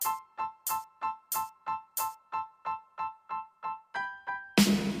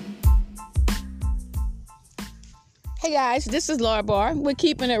Hey guys, this is Laura Barr. We're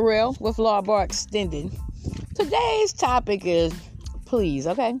keeping it real with Laura Barr Extended. Today's topic is please,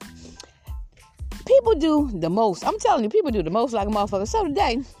 okay? People do the most. I'm telling you, people do the most like a motherfucker. So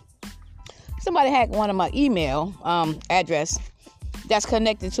today, somebody hacked one of my email address that's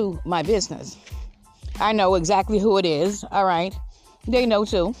connected to my business. I know exactly who it is, all right? They know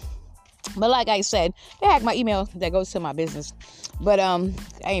too. But like I said, they hacked my email that goes to my business. But I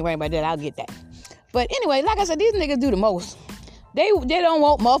ain't worried about that. I'll get that. But anyway, like I said, these niggas do the most. They don't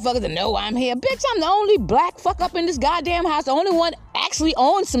want motherfuckers to know I'm here. Bitch, I'm the only black fuck up in this goddamn house. The only one actually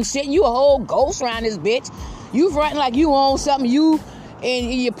owns some shit. You a whole ghost around this bitch. You fronting like you own something. You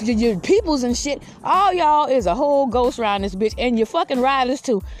and your peoples and shit. All y'all is a whole ghost around this bitch. And your fucking riders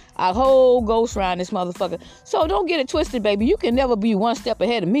too. A whole ghost around this motherfucker. So don't get it twisted, baby. You can never be one step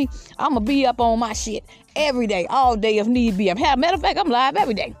ahead of me. I'ma be up on my shit every day, all day if need be. Matter of fact, I'm live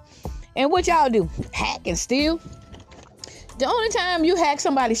every day. And what y'all do? Hack and steal? The only time you hack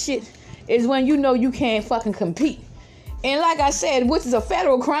somebody's shit is when you know you can't fucking compete. And like I said, which is a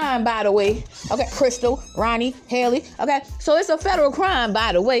federal crime, by the way. Okay, Crystal, Ronnie, Haley. Okay, so it's a federal crime,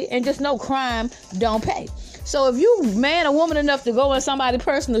 by the way. And just no crime don't pay. So if you man or woman enough to go in somebody's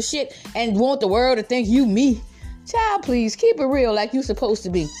personal shit and want the world to think you me, child, please keep it real like you supposed to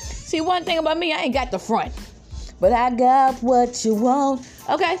be. See, one thing about me, I ain't got the front. But I got what you want.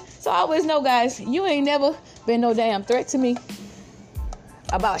 Okay, so I always know, guys, you ain't never been no damn threat to me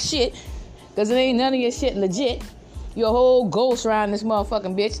about shit. Because it ain't none of your shit legit. You're a whole ghost around this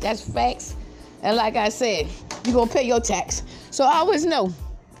motherfucking bitch. That's facts. And like I said, you gonna pay your tax. So I always know,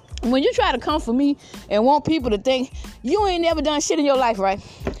 when you try to come for me and want people to think you ain't never done shit in your life, right?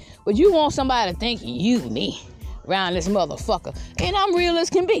 But you want somebody to think you me around this motherfucker. And I'm real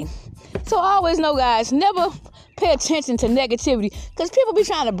as can be. So I always know, guys, never pay attention to negativity, because people be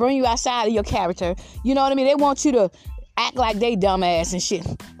trying to bring you outside of your character. You know what I mean? They want you to act like they dumbass and shit.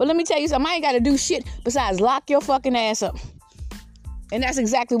 But let me tell you something, I ain't got to do shit besides lock your fucking ass up. And that's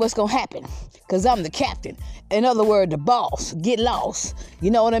exactly what's going to happen, because I'm the captain. In other words, the boss. Get lost.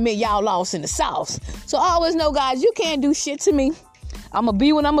 You know what I mean? Y'all lost in the sauce. So I always know, guys, you can't do shit to me. I'm going to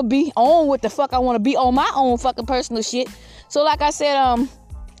be what I'm going to be. On what the fuck I want to be on my own fucking personal shit. So like I said,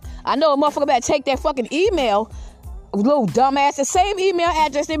 I know a motherfucker better take that fucking email, little dumbass, the same email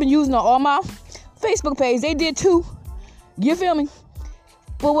address they've been using on all my Facebook page. They did too. You feel me?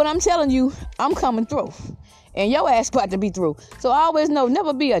 But what I'm telling you, I'm coming through. And your ass about to be through. So I always know,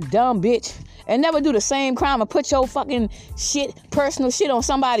 never be a dumb bitch. And never do the same crime and put your fucking shit, personal shit on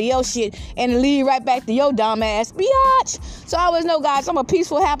somebody else shit and lead right back to your dumb ass. Biatch. So I always know, guys, I'm a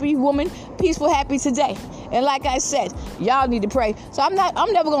peaceful, happy woman. Peaceful, happy today. And like I said, y'all need to pray. So I'm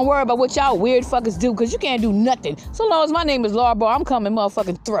never going to worry about what y'all weird fuckers do, because you can't do nothing. So long as my name is Laura Barr, I'm coming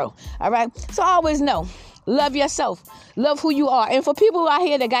motherfucking through. All right? So I always know, love yourself. Love who you are. And for people out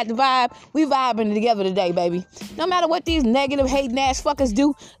here that got the vibe, we vibing together today, baby. No matter what these negative, hating ass fuckers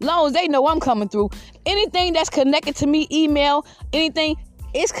do, long as they know I'm coming through. Anything that's connected to me, email, anything,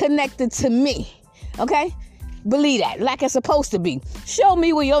 is connected to me. Okay? Believe that, like it's supposed to be. Show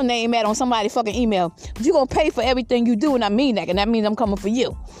me where your name at on somebody's fucking email. But you're going to pay for everything you do, and I mean that. And that means I'm coming for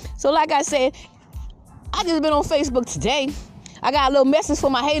you. So like I said, I just been on Facebook today. I got a little message for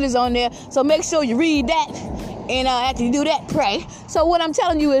my haters on there. So make sure you read that. And after you do that, pray. So what I'm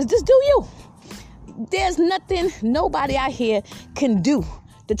telling you is, just do you. There's nothing nobody out here can do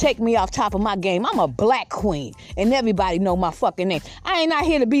to take me off top of my game. I'm a black queen. And everybody know my fucking name. I ain't out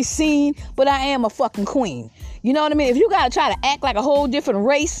here to be seen, but I am a fucking queen. You know what I mean? If you got to try to act like a whole different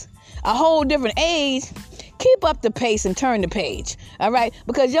race, a whole different age, keep up the pace and turn the page. All right?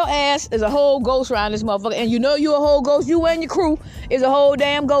 Because your ass is a whole ghost around this motherfucker. And you know you a whole ghost. You and your crew is a whole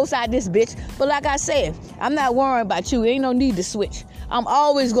damn ghost out this bitch. But like I said, I'm not worrying about you. Ain't no need to switch. I'm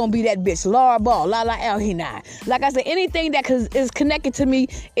always going to be that bitch. Laura Ball, Lala El-Hinai. Like I said, anything that is connected to me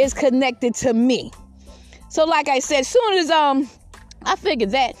is connected to me. So like I said, soon as I figured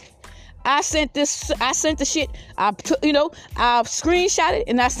that, I sent the shit, I screenshot it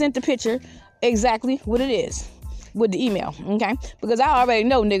and I sent the picture exactly what it is with the email, okay? Because I already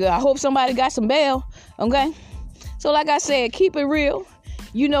know, nigga, I hope somebody got some bail, okay? So like I said, keep it real.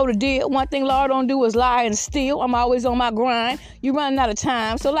 You know the deal. One thing Laura don't do is lie and steal. I'm always on my grind. You running out of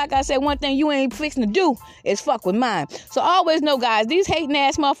time. So like I said, one thing you ain't fixing to do is fuck with mine. So always know, guys, these hating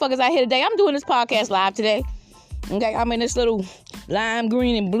ass motherfuckers out here today, I'm doing this podcast live today. Okay, I'm in this little lime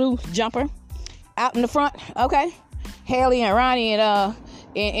green and blue jumper out in the front. Okay, Haley and Ronnie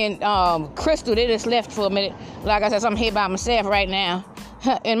and Crystal, they just left for a minute. Like I said, I'm here by myself right now.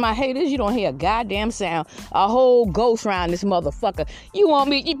 And my haters, you don't hear a goddamn sound. A whole ghost around this motherfucker. You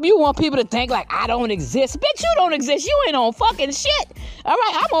want people to think like I don't exist. Bitch, you don't exist. You ain't on fucking shit. All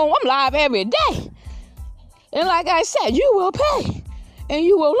right, I'm live every day. And like I said, you will pay. And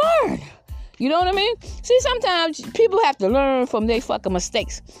you will learn. You know what I mean? See, sometimes people have to learn from their fucking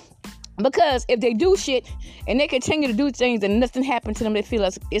mistakes. Because if they do shit and they continue to do things and nothing happened to them, they feel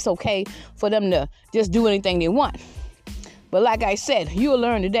like it's okay for them to just do anything they want. But like I said, you'll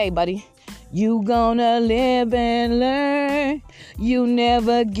learn today, buddy. You gonna live and learn. You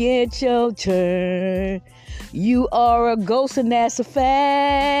never get your turn. You are a ghost and that's a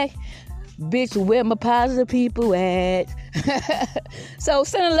fact. Bitch, where my positive people at? So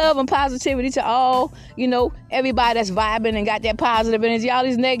sending love and positivity to all, everybody that's vibing and got that positive energy. All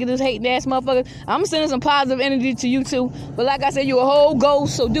these negatives, hating ass motherfuckers. I'm sending some positive energy to you too. But like I said, you a whole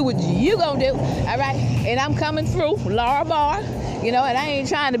ghost, so do what you gonna do. All right? And I'm coming through, Laura Barr. And I ain't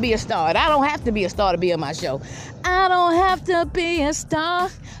trying to be a star. And I don't have to be a star to be on my show. I don't have to be a star,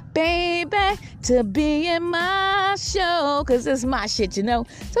 baby, to be in my show, because it's my shit, So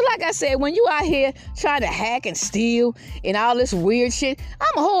like I said, when you out here trying to hack and steal and all this weird shit,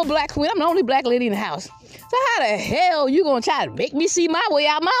 I'm a whole black queen. I'm the only black lady in the house. So how the hell you gonna try to make me see my way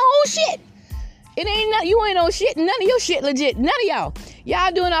out my own shit? It ain't nothing. You ain't no shit. None of your shit legit. None of y'all.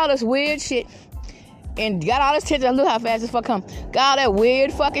 Y'all doing all this weird shit. And got all this attention. Look how fast this fuck come. Got all that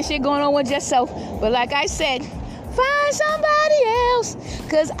weird fucking shit going on with yourself. But like I said, find somebody else,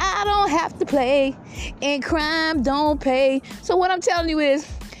 because I don't have to play, and crime don't pay. So what I'm telling you is,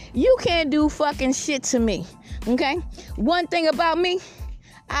 you can't do fucking shit to me, okay? One thing about me,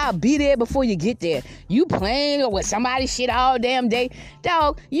 I'll be there before you get there. You playing with somebody's shit all damn day,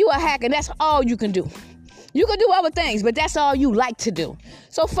 dog, you a hacker. That's all you can do. You can do other things, but that's all you like to do.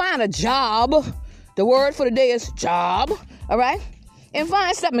 So find a job. The word for the day is job, all right? And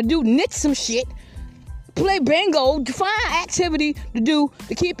find something to do, knit some shit. Play bingo, find activity to do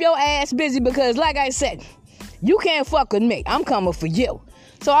to keep your ass busy, because like I said, you can't fuck with me. I'm coming for you.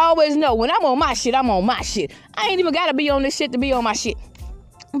 So I always know when I'm on my shit, I'm on my shit. I ain't even got to be on this shit to be on my shit.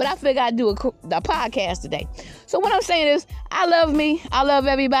 But I figured I'd do a podcast today. So what I'm saying is, I love me. I love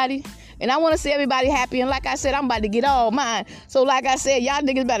everybody. And I want to see everybody happy. And like I said, I'm about to get all mine. So like I said, y'all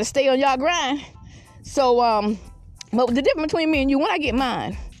niggas better stay on y'all grind. So, but the difference between me and you, when I get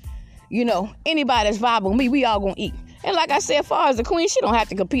mine, anybody that's vibing with me, we all gonna eat. And like I said, as far as the queen, she don't have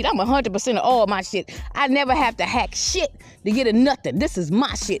to compete. I'm 100% of all my shit. I never have to hack shit to get a nothing. This is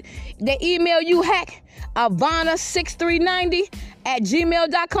my shit. They email you hack,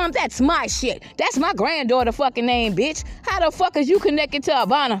 Ivana6390@gmail.com. That's my shit. That's my granddaughter fucking name, bitch. How the fuck is you connected to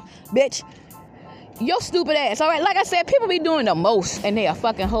Ivana, bitch? Your stupid ass. All right, like I said, people be doing the most and they a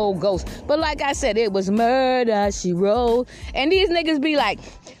fucking whole ghost. But like I said, it was murder, she wrote. And these niggas be like,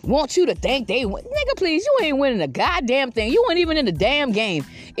 want you to think they win. Nigga, please, you ain't winning a goddamn thing. You ain't even in the damn game.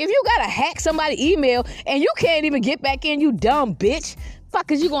 If you gotta hack somebody's email and you can't even get back in, you dumb bitch.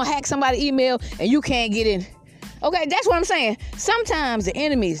 Fuck is you gonna hack somebody's email and you can't get in? Okay, that's what I'm saying. Sometimes the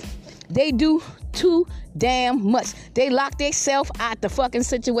enemies, they do too damn much. They lock themselves out the fucking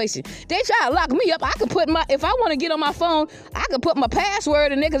situation. They try to lock me up. I can put if I want to get on my phone, I can put my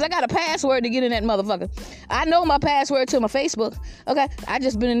password in there, because I got a password to get in that motherfucker. I know my password to my Facebook. Okay, I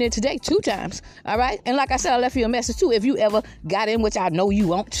just been in there today 2 times. All right, and like I said, I left you a message too if you ever got in, which I know you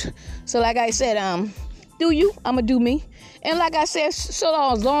won't. So like I said, do you? I'ma do me. And like I said, so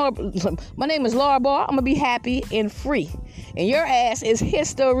long, Laura, my name is Laura Barr. I'm gonna be happy and free. And your ass is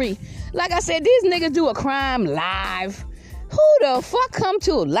history. Like I said, these niggas do a crime live. Who the fuck come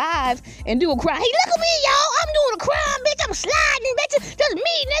to live and do a crime? Hey, look at me, y'all. I'm doing a crime, bitch. I'm sliding, bitch. That's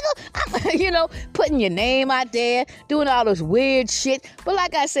me, nigga. I'm, putting your name out there, doing all this weird shit. But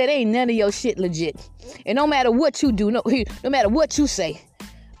like I said, ain't none of your shit legit. And no matter what you do, no matter what you say,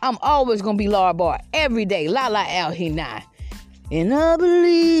 I'm always gonna be Laura Barr every day. La la al hinai. And I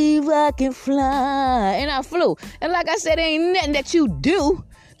believe I can fly. And I flew. And like I said, ain't nothing that you do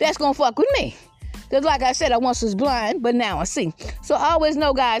that's gonna fuck with me. Because like I said, I once was blind, but now I see. So I always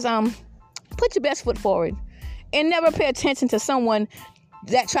know, guys, put your best foot forward. And never pay attention to someone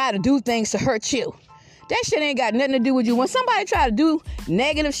that try to do things to hurt you. That shit ain't got nothing to do with you. When somebody try to do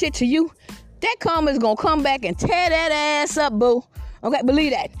negative shit to you, that karma is gonna come back and tear that ass up, boo. Okay,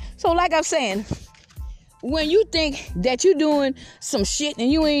 believe that. So like I'm saying, when you think that you doing some shit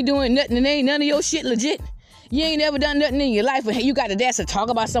and you ain't doing nothing and ain't none of your shit legit, you ain't never done nothing in your life, and you got the dance to talk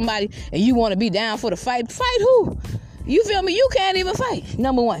about somebody and you want to be down for the fight. Fight who? You feel me? You can't even fight,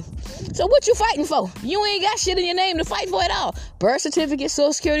 number one. So what you fighting for? You ain't got shit in your name to fight for at all. Birth certificate,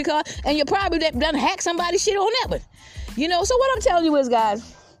 social security card, and you probably done hack somebody's shit on that one. You know, so what I'm telling you is,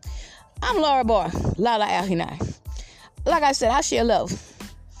 guys, I'm Laura Barr, Lala Al-Hinai. Like I said, I share love.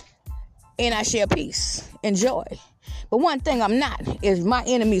 And I share peace and joy. But one thing I'm not is my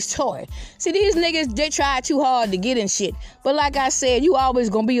enemy's toy. See, these niggas, they try too hard to get in shit. But like I said, you always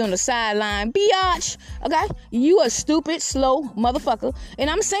gonna be on the sideline. Biatch, okay? You a stupid, slow motherfucker. And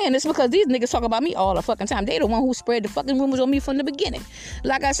I'm saying this because these niggas talk about me all the fucking time. They the one who spread the fucking rumors on me from the beginning.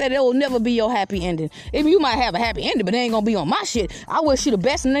 Like I said, it will never be your happy ending. If you might have a happy ending, but it ain't gonna be on my shit. I wish you the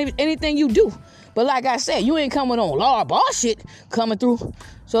best in anything you do. But like I said, you ain't coming on Laura Barr shit coming through.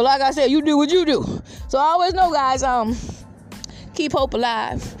 So like I said, you do what you do. So I always know, guys, keep hope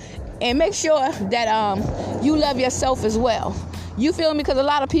alive. And make sure that you love yourself as well. You feel me? Because a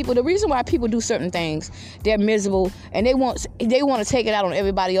lot of people, the reason why people do certain things, they're miserable and they want to take it out on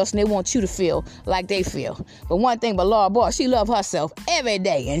everybody else, and they want you to feel like they feel. But one thing about Laura Barr, she love herself every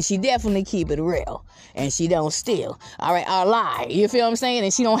day, and she definitely keep it real. And she don't steal, all right, or lie. You feel what I'm saying?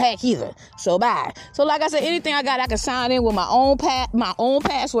 And she don't hack either. So bye. So like I said, anything I got, I can sign in with my own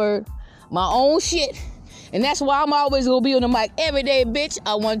password, my own shit. And that's why I'm always going to be on the mic every day, bitch.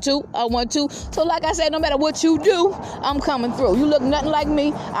 I want to. So like I said, no matter what you do, I'm coming through. You look nothing like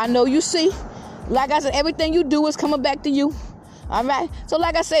me. I know you see. Like I said, everything you do is coming back to you. All right? So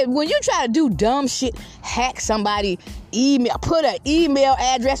like I said, when you try to do dumb shit, hack somebody, put an email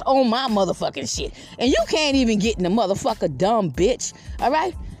address on my motherfucking shit, and you can't even get in the motherfucker, dumb bitch. All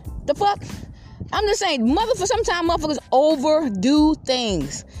right? The fuck? I'm just saying, sometimes motherfuckers overdo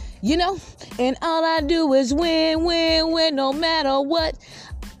things. You know, and all I do is win, no matter what.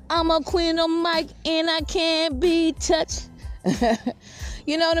 I'm a queen on mic and I can't be touched.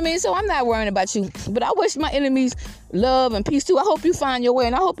 You know what I mean? So I'm not worrying about you. But I wish my enemies love and peace too. I hope you find your way,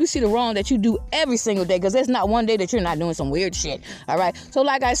 and I hope you see the wrong that you do every single day, because there's not one day that you're not doing some weird shit. All right? So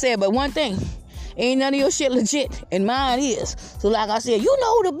like I said, but one thing, ain't none of your shit legit, and mine is. So like I said, you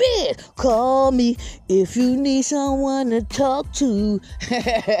know the bid. Call me if you need someone to talk to.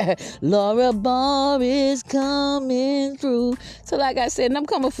 Laura Barr is coming through. So like I said, and I'm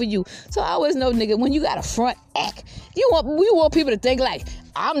coming for you. So I always know, nigga, when you got a front act, you want people to think like,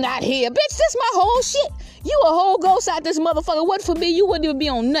 I'm not here. Bitch, this my whole shit. You a whole ghost out this motherfucker. What for me, you wouldn't even be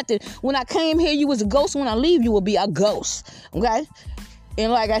on nothing. When I came here, you was a ghost. When I leave, you will be a ghost. Okay?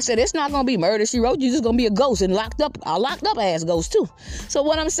 And like I said, it's not going to be murder, she wrote. You're just going to be a ghost and locked up ass ghost too. So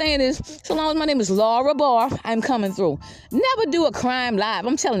what I'm saying is, so long as my name is Laura Barr, I'm coming through. Never do a crime live.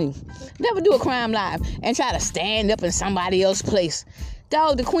 I'm telling you, never do a crime live and try to stand up in somebody else's place.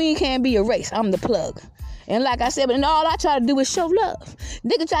 Dog, the queen can't be erased. I'm the plug. And like I said, but all I try to do is show love.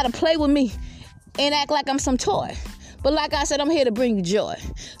 Nigga try to play with me and act like I'm some toy. But like I said, I'm here to bring you joy.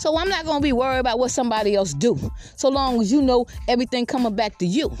 So I'm not going to be worried about what somebody else do. So long as you know everything coming back to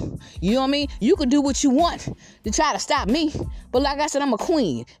you. You know what I mean? You can do what you want to try to stop me. But like I said, I'm a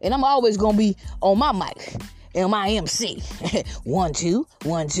queen. And I'm always going to be on my mic and my MC. 1, 2,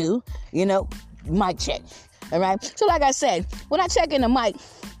 1, 2. You know, mic check. All right? So like I said, when I check in the mic,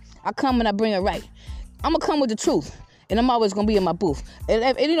 I come and I bring it right. I'm going to come with the truth. And I'm always going to be in my booth.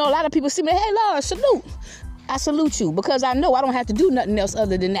 And you know, a lot of people see me, hey, Laura, salute. I salute you because I know I don't have to do nothing else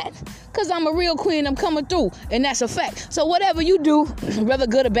other than that. Because I'm a real queen, I'm coming through, and that's a fact. So whatever you do, whether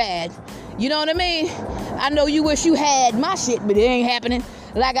good or bad, you know what I mean? I know you wish you had my shit, but it ain't happening.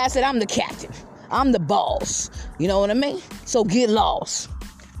 Like I said, I'm the captain. I'm the boss. You know what I mean? So get lost.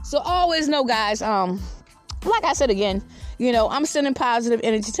 So always know, guys, like I said again, you know, I'm sending positive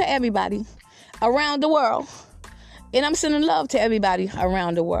energy to everybody around the world. And I'm sending love to everybody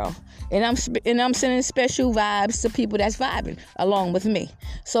around the world. And I'm sending special vibes to people that's vibing along with me.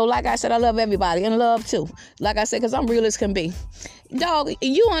 So like I said, I love everybody and love too. Like I said, because I'm real as can be. Dog,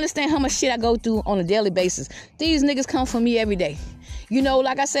 you understand how much shit I go through on a daily basis. These niggas come for me every day. You know,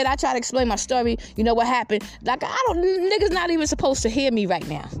 like I said, I try to explain my story. You know what happened? Like, niggas not even supposed to hear me right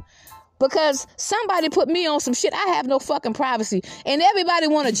now. Because somebody put me on some shit. I have no fucking privacy. And everybody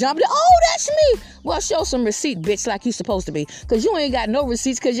want to jump. Oh, that's me. Well, show some receipt, bitch, like you supposed to be. Because you ain't got no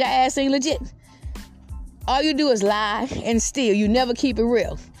receipts because your ass ain't legit. All you do is lie and steal. You never keep it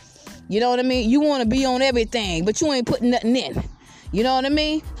real. You know what I mean? You want to be on everything, but you ain't putting nothing in. You know what I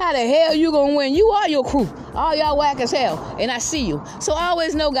mean? How the hell you gonna win? You are your crew. All y'all whack as hell. And I see you. So I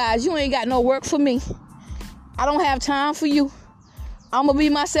always know, guys, you ain't got no work for me. I don't have time for you. I'm going to be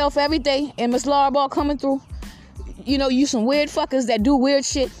myself every day, and Miss Laura Barr coming through. You know, you some weird fuckers that do weird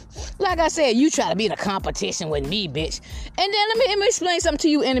shit. Like I said, you try to be in a competition with me, bitch. And then let me explain something to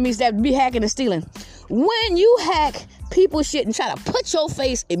you enemies that be hacking and stealing. When you hack people's shit and try to put your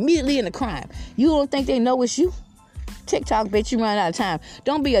face immediately in the crime, you don't think they know it's you? TikTok, bitch, you run out of time.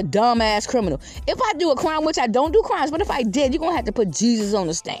 Don't be a dumbass criminal. If I do a crime, which I don't do crimes, but if I did, you're going to have to put Jesus on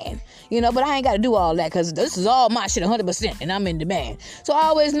the stand. But I ain't got to do all that because this is all my shit 100% and I'm in demand. So I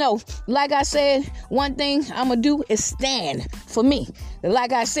always know, like I said, one thing I'm going to do is stand for me.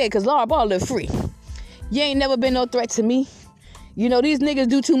 Like I said, because Laura Barr live free. You ain't never been no threat to me. These niggas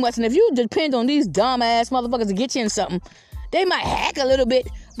do too much. And if you depend on these dumbass motherfuckers to get you in something, they might hack a little bit.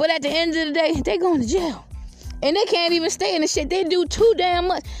 But at the end of the day, they going to jail. And they can't even stay in the shit. They do too damn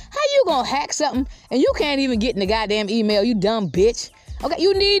much. How you gonna hack something and you can't even get in the goddamn email, you dumb bitch? Okay,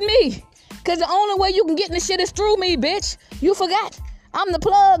 you need me. Because the only way you can get in the shit is through me, bitch. You forgot. I'm the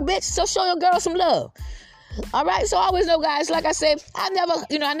plug, bitch. So show your girl some love. All right? So I always know, guys, like I said, I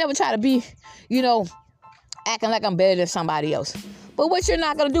never try to be, acting like I'm better than somebody else. But what you're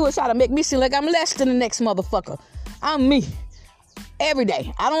not going to do is try to make me seem like I'm less than the next motherfucker. I'm me. Every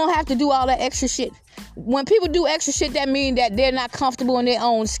day. I don't have to do all that extra shit. When people do extra shit, that means that they're not comfortable in their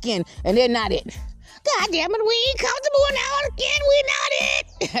own skin, and they're not it. God damn it, we ain't comfortable in our own skin, we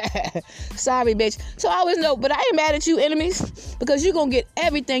not it. Sorry, bitch. So I always know, but I ain't mad at you, enemies, because you're going to get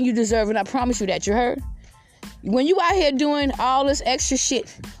everything you deserve, and I promise you that, you heard? When you out here doing all this extra shit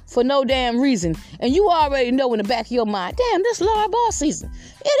for no damn reason, and you already know in the back of your mind, damn, this Laura Barr season.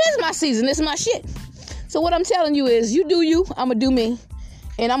 It is my season, it's my shit. So what I'm telling you is, you do you, I'm going to do me,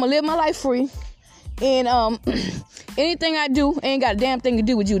 and I'm going to live my life free. And anything I do ain't got a damn thing to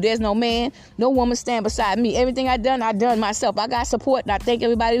do with you. There's no man, no woman stand beside me. Everything I done myself. I got support, and I thank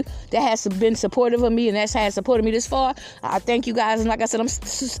everybody that has been supportive of me and that's has supported me this far. I thank you guys, and like I said,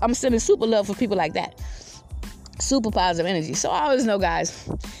 I'm sending super love for people like that. Super positive energy. So I always know, guys,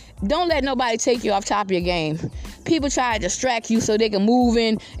 don't let nobody take you off top of your game. People try to distract you so they can move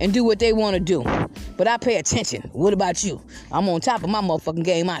in and do what they want to do. But I pay attention. What about you? I'm on top of my motherfucking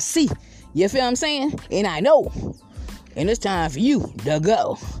game. I see. You feel what I'm saying? And I know. And it's time for you to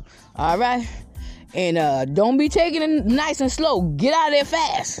go. All right? And don't be taking it nice and slow. Get out of there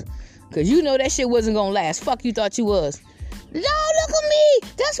fast. Because you know that shit wasn't going to last. Fuck you thought you was. No, look at me.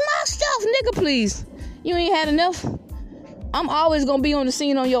 That's my stuff, nigga, please. You ain't had enough. I'm always going to be on the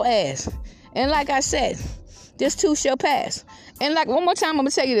scene on your ass. And like I said, this too shall pass. And like one more time, I'm going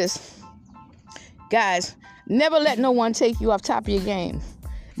to tell you this. Guys, never let no one take you off top of your game.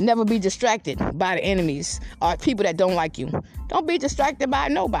 Never be distracted by the enemies or people that don't like you. Don't be distracted by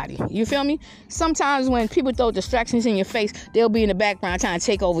nobody. You feel me? Sometimes when people throw distractions in your face, they'll be in the background trying to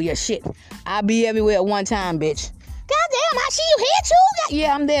take over your shit. I'll be everywhere at one time, bitch. Goddamn, I see you here too?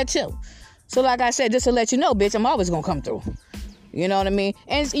 Yeah, I'm there too. So like I said, just to let you know, bitch, I'm always going to come through. You know what I mean?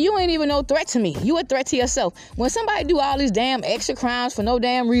 And you ain't even no threat to me. You a threat to yourself. When somebody do all these damn extra crimes for no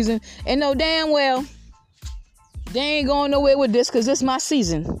damn reason and know damn well they ain't going nowhere with this because this is my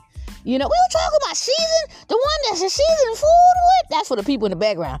season. We were talking about season? The one that's a season food with? That's for the people in the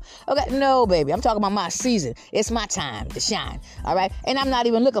background. Okay, no, baby. I'm talking about my season. It's my time to shine. All right? And I'm not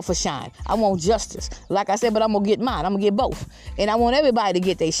even looking for shine. I want justice. Like I said, but I'm going to get mine. I'm going to get both. And I want everybody to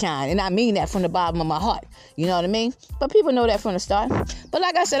get their shine. And I mean that from the bottom of my heart. You know what I mean? But people know that from the start. But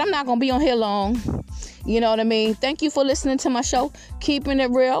like I said, I'm not going to be on here long. You know what I mean? Thank you for listening to my show, Keeping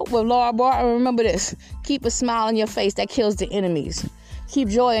It Real with Laura Barr. And remember this, keep a smile on your face. That kills the enemies. Keep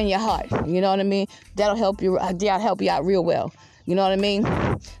joy in your heart. You know what I mean? That'll help you out real well. You know what I mean?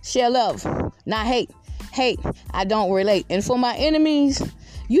 Share love, not hate. Hate, I don't relate. And for my enemies,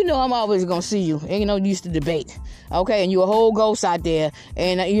 you know I'm always going to see you. Ain't no use to debate. Okay? And you a whole ghost out there.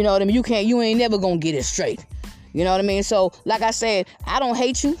 And you know what I mean? You ain't never going to get it straight. You know what I mean? So, like I said, I don't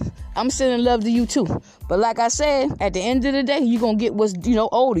hate you. I'm sending love to you too. But like I said, at the end of the day, you're going to get what's,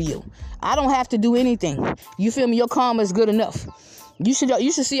 owed to you. I don't have to do anything. You feel me? Your karma is good enough. You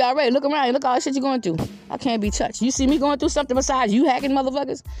should see already. Look around. Look all the shit you're going through. I can't be touched. You see me going through something besides you hacking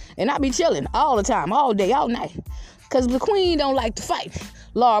motherfuckers? And I be chilling all the time, all day, all night. Because the queen don't like to fight.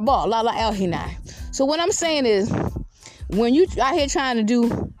 Laura Barr, Lala Al-Hinai. So what I'm saying is, when you out here trying to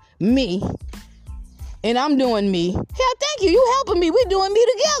do me, and I'm doing me. Hell, thank you. You helping me. We doing me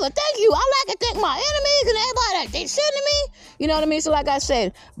together. Thank you. I like to thank my enemies and everybody that they sending me. You know what I mean? So like I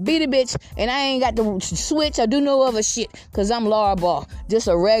said, be the bitch. And I ain't got to switch or do no other shit. Because I'm Laura Barr. Just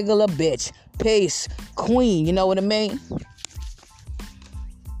a regular bitch. Peace. Queen. You know what I mean?